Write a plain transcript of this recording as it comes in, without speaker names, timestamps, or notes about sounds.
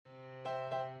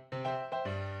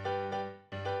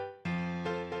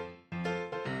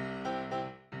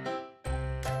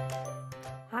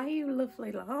Hi, you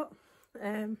lovely lot.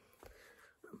 Oh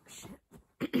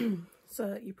shit.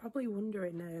 So you're probably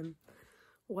wondering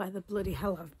where the bloody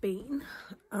hell I've been,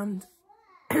 and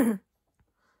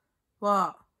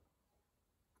what?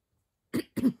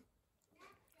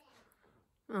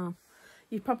 Oh,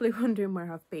 you're probably wondering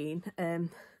where I've been.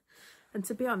 And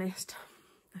to be honest,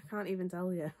 I can't even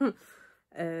tell you.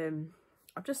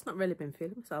 I've just not really been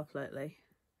feeling myself lately.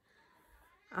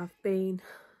 I'm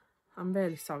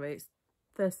really sorry.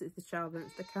 First it's the child, then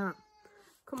it's the cat.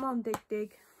 Come on,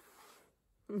 dig.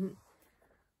 You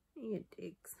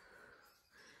digs.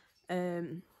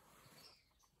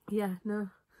 Yeah, no.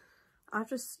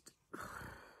 I've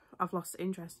lost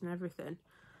interest in everything.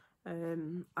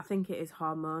 I think it is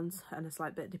hormones and a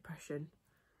slight bit of depression,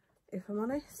 if I'm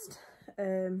honest.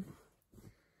 A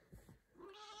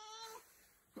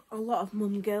lot of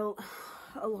mum guilt,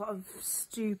 a lot of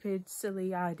stupid,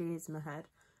 silly ideas in my head.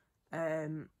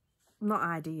 Not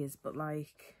ideas, but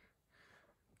like,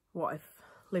 what if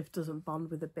Liv doesn't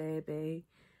bond with the baby?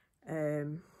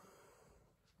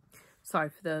 Sorry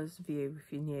for those of you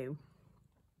if you're new.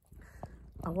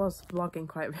 I was vlogging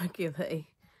quite regularly,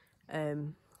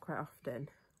 quite often,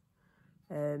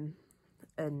 and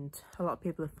a lot of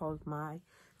people have followed my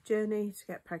journey to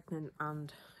get pregnant,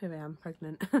 and here I am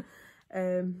pregnant.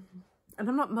 And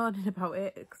I'm not moaning about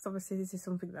it, because obviously this is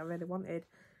something that I really wanted.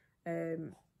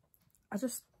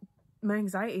 My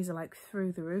anxieties are like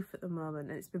through the roof at the moment,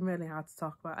 and it's been really hard to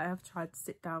talk about. I have tried to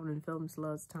sit down and film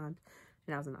loads of times,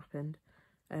 and it hasn't happened.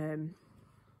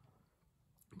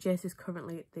 Jace is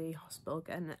currently at the hospital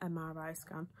getting an MRI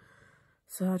scan,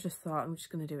 so I just thought I'm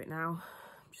just going to do it now.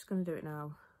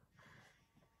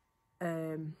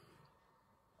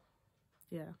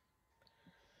 Yeah.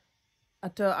 I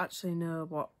don't actually know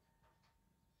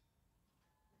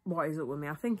what is up with me.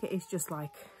 I think it is just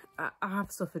like, I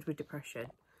have suffered with depression.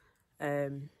 I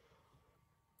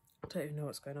don't even know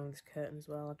what's going on with this curtain as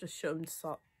well. I've just shut them to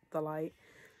sort the light.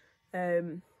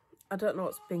 I don't know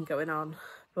what's been going on,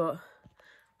 but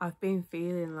I've been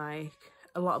feeling like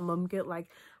a lot of mum guilt,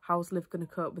 like how's Liv going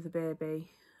to cope with the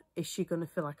baby? Is she going to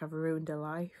feel like I've ruined her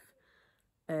life?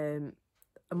 And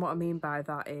what I mean by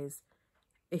that is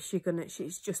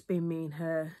she's just been me and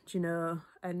her, do you know?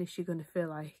 And is she going to feel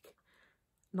like,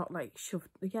 not like shoved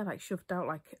out,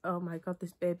 like, oh my god,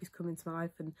 this baby's come into my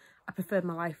life and I preferred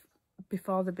my life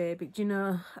before the baby, do you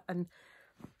know? And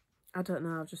I don't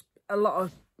know, just a lot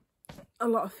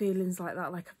of feelings like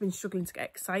that. Like, I've been struggling to get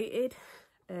excited.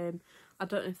 I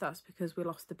don't know if that's because we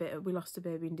lost a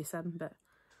baby in December,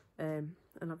 and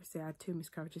obviously I had 2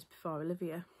 miscarriages before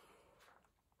Olivia.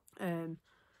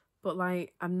 But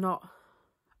like, I'm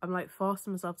like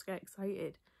forcing myself to get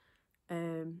excited.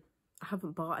 I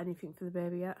haven't bought anything for the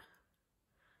baby yet,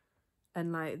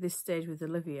 and like this stage with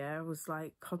Olivia, I was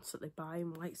like constantly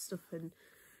buying like stuff, and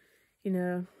you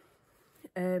know,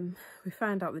 we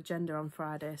found out the gender on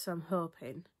Friday, so I'm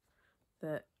hoping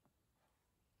that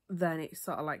then it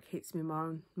sort of like hits me more,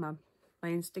 and my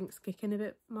instincts kick in a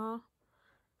bit more.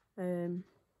 My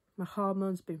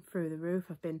hormones been through the roof.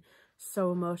 I've been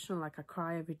so emotional, like I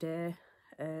cry every day.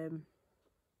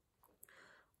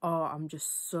 Or I'm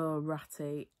just so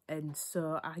ratty and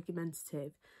so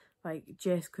argumentative. Like,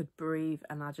 Jace could breathe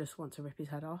and I just want to rip his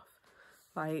head off.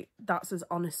 Like, that's as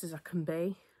honest as I can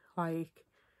be. Like,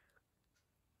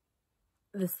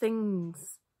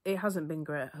 it hasn't been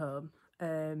great at home.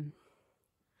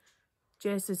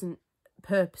 Jace isn't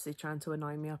purposely trying to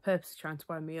annoy me or purposely trying to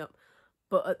wind me up.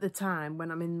 But at the time,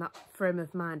 when I'm in that frame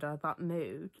of mind or that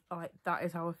mood, like, that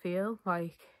is how I feel.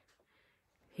 Like,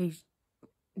 he's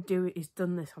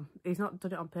done this he's not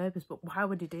done it on purpose, but how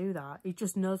would he do that? He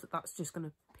just knows that that's just going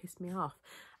to piss me off,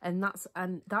 and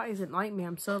that isn't like me.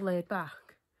 I'm so laid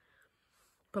back,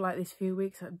 but like these few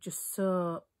weeks I'm just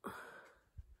so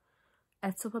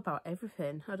et up about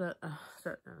everything. I don't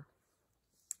know.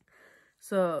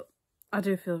 So I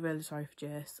do feel really sorry for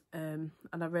Jace, and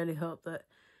I really hope that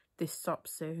this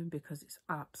stops soon, because it's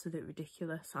absolutely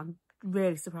ridiculous. I'm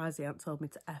really surprised he hasn't told me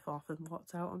to F off and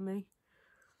walked out on me.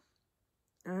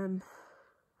 I've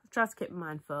tried to keep my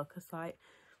mind focused. Like,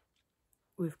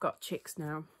 we've got chicks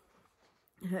now,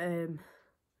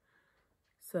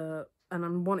 so, and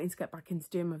I'm wanting to get back into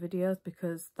doing my videos,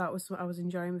 because that was what I was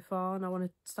enjoying before, and I want to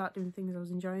start doing things I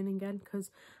was enjoying again, because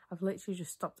I've literally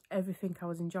just stopped everything I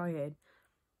was enjoying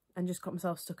and just got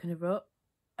myself stuck in a rut,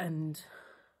 and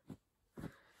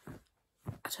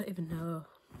I don't even know.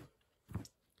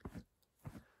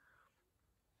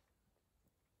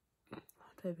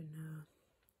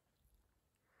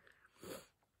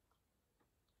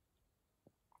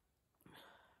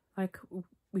 Like,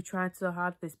 we tried so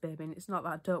hard for this baby, and it's not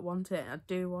that I don't want it. I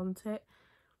do want it.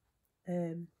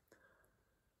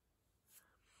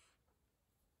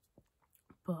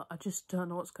 But I just don't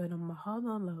know what's going on with my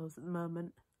hormone levels at the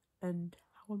moment and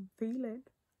how I'm feeling.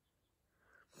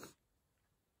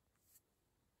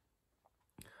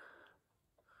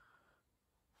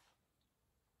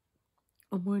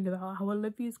 I'm worried about how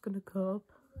Olivia's going to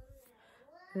cope.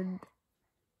 And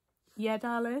yeah,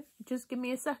 darling, just give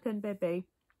me a second, baby.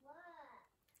 What?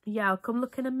 Yeah, I'll come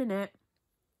look in a minute.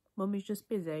 Mummy's just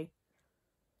busy.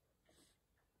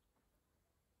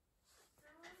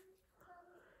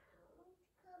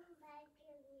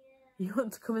 You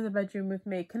want to come in the bedroom with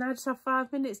me? Can I just have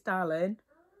 5 minutes, darling?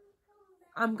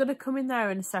 I'm going to come in there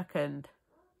in a second.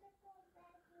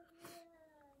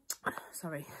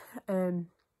 Sorry.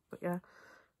 But yeah,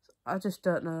 I just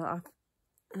don't know.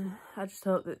 I just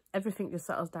hope that everything just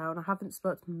settles down. I haven't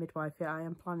spoken to my midwife yet. I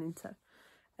am planning to.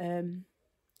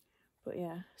 But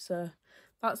yeah, so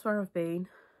that's where I've been.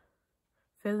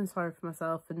 Feeling sorry for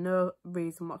myself for no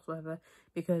reason whatsoever,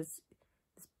 because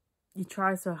you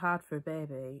try so hard for a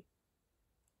baby,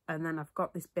 and then I've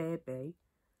got this baby,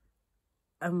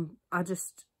 and I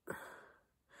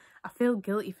feel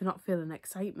guilty for not feeling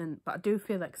excitement, but I do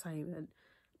feel excitement,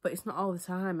 but it's not all the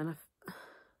time, and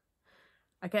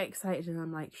I get excited and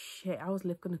I'm like, shit, how's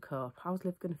Liv going to cope? How's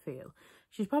Liv going to feel?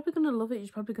 She's probably going to love it. She's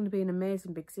probably going to be an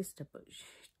amazing big sister, but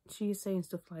she's saying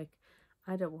stuff like,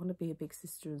 I don't want to be a big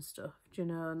sister and stuff, do you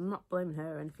know? I'm not blaming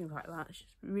her or anything like that. She's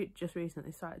just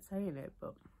recently started saying it,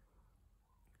 but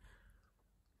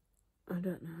I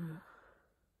don't know.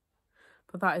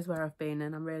 But that is where I've been,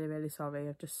 and I'm really, really sorry.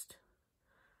 I just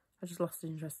lost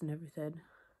interest in everything,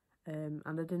 and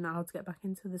I didn't know how to get back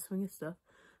into the swing of stuff.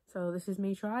 So this is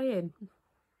me trying.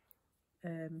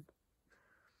 I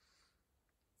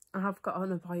have got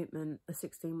an appointment, a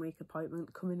 16-week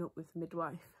appointment coming up with the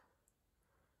midwife.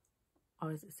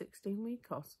 Or is it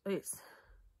 16-week? Or it's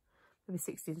maybe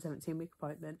 16, 17-week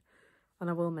appointment.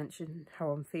 And I will mention how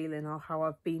I'm feeling or how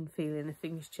I've been feeling if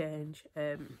things change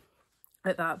at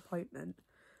that appointment.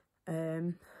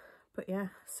 But yeah,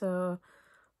 so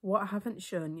what I haven't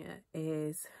shown yet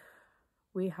is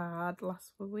we had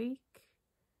last week.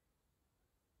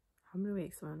 How many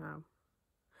weeks am I now?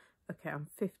 Okay, I'm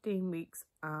 15 weeks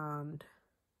and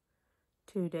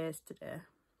 2 days today.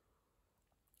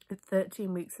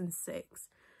 13 weeks and 6.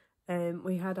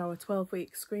 We had our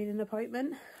 12-week screening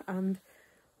appointment, and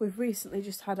we've recently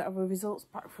just had our results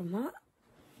back from that.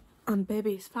 And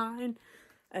baby is fine.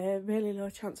 Really low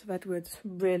chance of Edwards,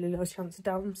 really low chance of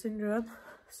Down syndrome.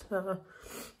 So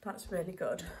that's really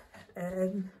good.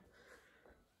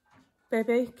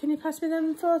 Baby, can you pass me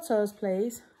them photos,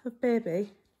 please, of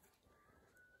baby?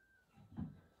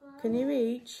 Can you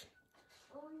reach?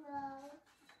 Oh no.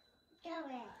 Do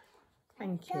it.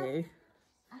 Thank you.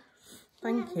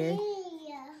 Thank you. Me.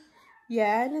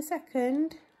 Yeah, in a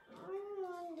second. I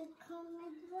want to come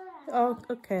as Oh, well.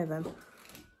 okay then.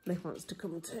 Liv wants to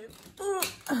come too.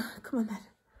 Come on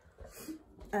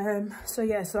then. So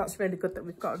yeah, so that's really good that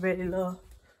we've got really low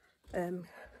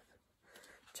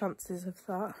chances of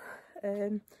that.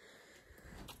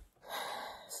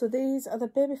 So these are the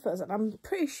baby photos, and I'm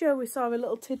pretty sure we saw a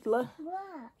little tiddler.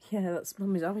 What? Yeah, that's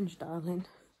Mummy's orange, darling.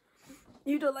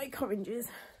 You don't like oranges?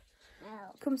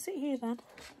 No. Come sit here then.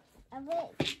 I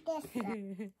want this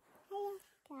one. Hello,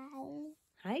 guys.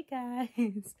 Hi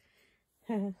guys.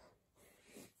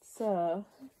 So,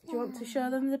 do you want to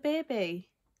show them the baby?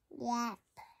 Yep.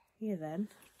 Here then.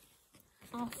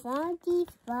 I found these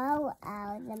photos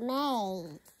of the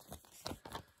maze.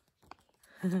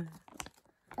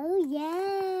 Oh,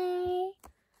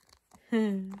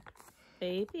 yay.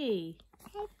 Baby.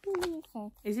 Happy.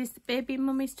 Is this the baby in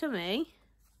Mummy's tummy?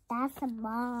 That's a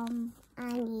mom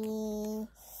and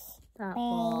That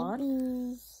one.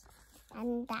 babies.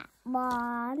 And that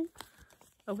one.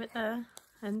 Over there.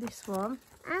 And this one.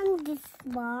 And this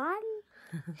one.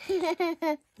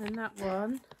 And that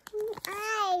one.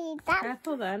 Hey, that's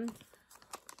Careful then.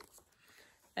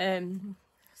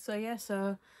 So yeah,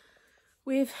 so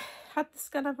we've had the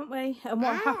scan, haven't we? And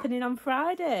what's happening on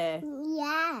Friday?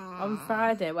 yeah. On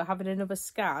Friday we're having another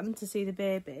scan to see the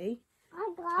baby.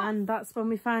 I got And that's when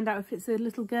we find out if it's a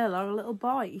little girl or a little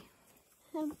boy.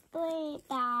 a boy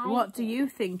died. What do you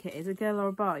think it is, a girl or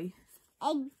a boy?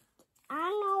 I don't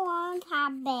want to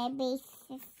have baby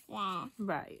sister.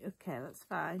 Right, okay, that's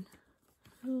fine.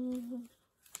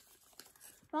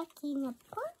 What can I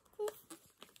put this?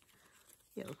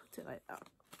 Yeah, we'll put it like that.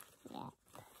 Yeah.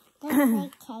 Then the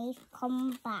case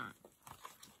come back.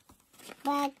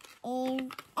 But oh yeah.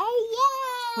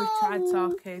 We've tried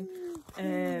talking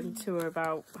to her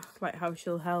about like how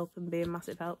she'll help and be a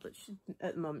massive help, but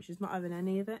at the moment she's not having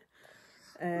any of it.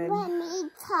 Let me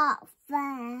talk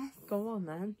first. Go on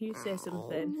then, you say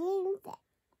something.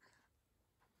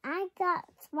 I got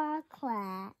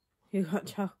chocolate. You got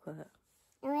chocolate?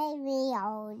 Maybe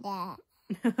older.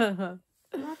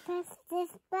 What is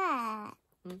this bag?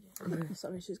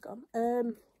 Sorry, she's gone.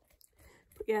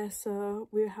 But yeah, so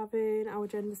we're having our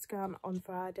gender scan on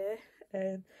Friday.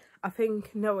 I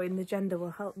think knowing the gender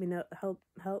will help me help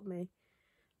me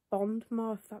bond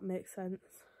more, if that makes sense.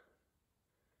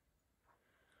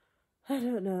 I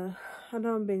don't know. I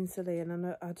know I'm being silly, and I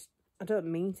know I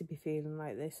don't mean to be feeling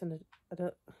like this, and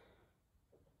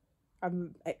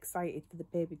I'm excited for the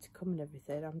baby to come and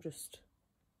everything. I'm just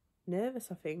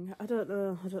nervous, I think. I don't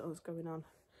know what's going on.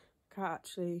 Can't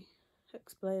actually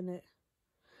explain it.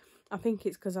 I think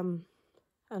it's because I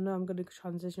know I'm going to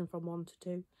transition from 1 to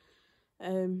 2.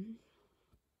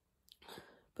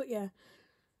 But yeah,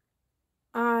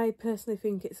 I personally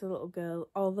think it's a little girl,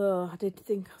 although I did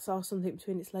think I saw something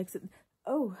between its legs at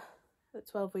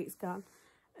 12 weeks scan.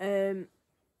 And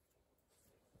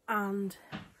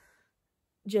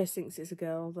Jay thinks it's a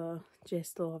girl, though Jay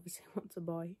still obviously wants a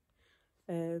boy.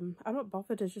 I'm not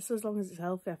bothered, just as long as it's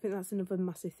healthy. I think that's another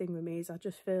massive thing with me, is I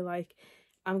just feel like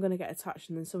I'm going to get attached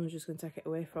and then someone's just going to take it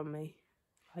away from me.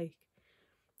 Like,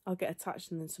 I'll get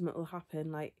attached and then something will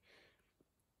happen. Like,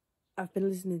 I've been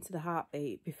listening to the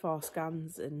heartbeat before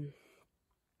scans, and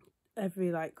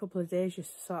every like couple of days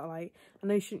just sort of like, I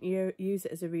know you shouldn't use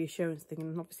it as a reassurance thing,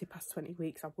 and obviously past 20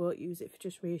 weeks I won't use it for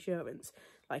just reassurance.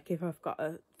 Like, if I've got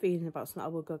a feeling about something, I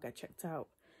will go get checked out.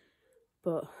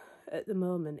 But at the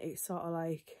moment it's sort of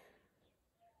like,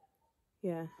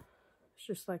 yeah, it's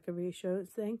just like a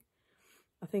reassurance thing.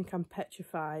 I think I'm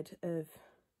petrified of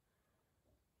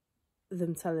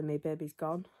them telling me baby's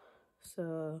gone.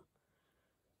 So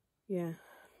yeah,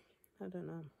 I don't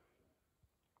know.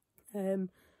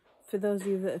 For those of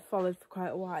you that have followed for quite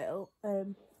a while,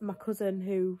 my cousin,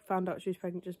 who found out she was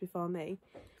pregnant just before me,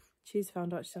 she's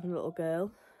found out she's having a little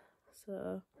girl.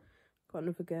 So got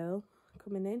another girl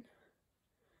coming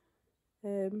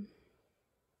in.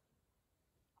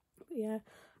 Yeah,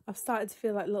 I've started to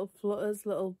feel like little flutters,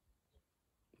 little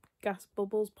gas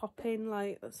bubbles popping,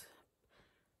 like that's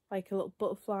like a little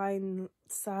butterfly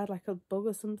inside, like a bug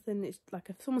or something. It's like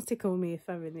if someone's tickling me a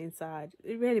feather in the inside.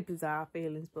 It's really bizarre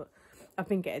feelings, but I've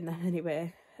been getting them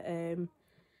anyway.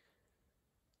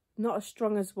 Not as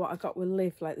strong as what I got with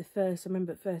Liv. Like I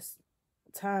remember the first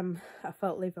time I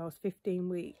felt Liv, I was 15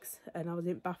 weeks and I was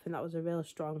in bath, and that was a real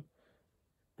strong.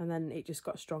 And then it just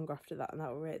got stronger after that, and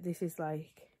that was it. This is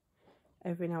like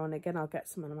every now and again I'll get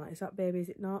someone, I'm like, is that baby, is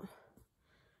it not?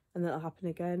 And then it'll happen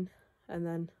again, and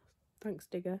then thanks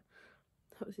Digger,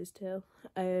 that was his tail.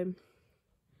 And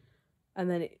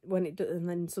then when it does, and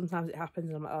then sometimes it happens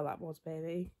and I'm like, oh, that was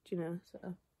baby, do you know?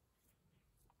 So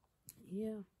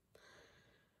yeah,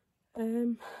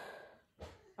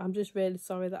 I'm just really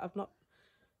sorry that I've not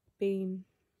been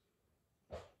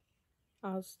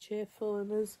as cheerful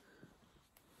and as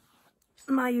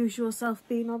my usual self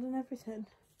being on and everything.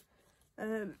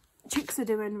 Chicks are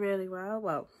doing really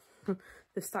well.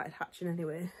 They've started hatching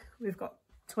anyway. We've got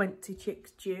 20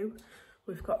 chicks due.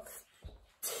 We've got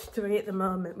 3 at the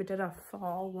moment. We did have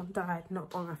 4. One died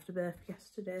not long after birth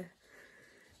yesterday.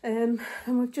 And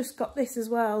we've just got this as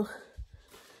well.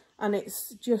 And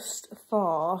it's just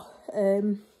for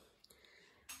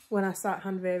when I start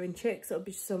hand rearing chicks, it'll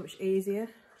be so much easier.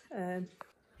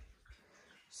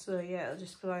 So yeah, it'll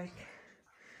just be like,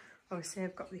 obviously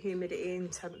I've got the humidity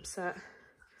and temp set.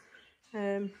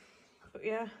 But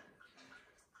yeah,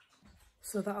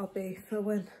 so that'll be for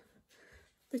when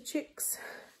the chicks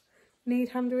need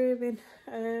hand rearing.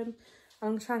 I'm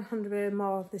going to try and hand rear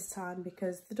more this time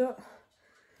because I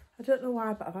don't know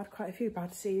why, but I've had quite a few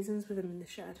bad seasons with them in the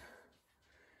shed.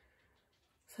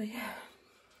 So yeah,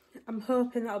 I'm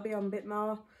hoping that'll be on a bit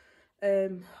more.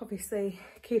 Obviously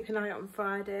keep an eye out on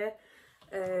Friday,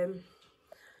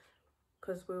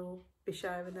 because we'll be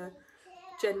sharing a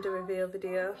gender reveal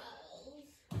video.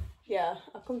 Yeah,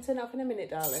 I'll come turn it off in a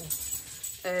minute, darling.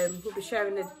 We'll be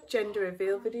sharing a gender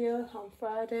reveal video on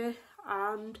Friday,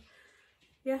 and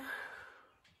yeah,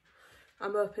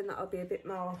 I'm hoping that'll be a bit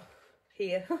more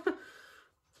here. But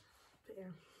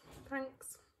yeah,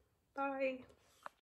 thanks, bye.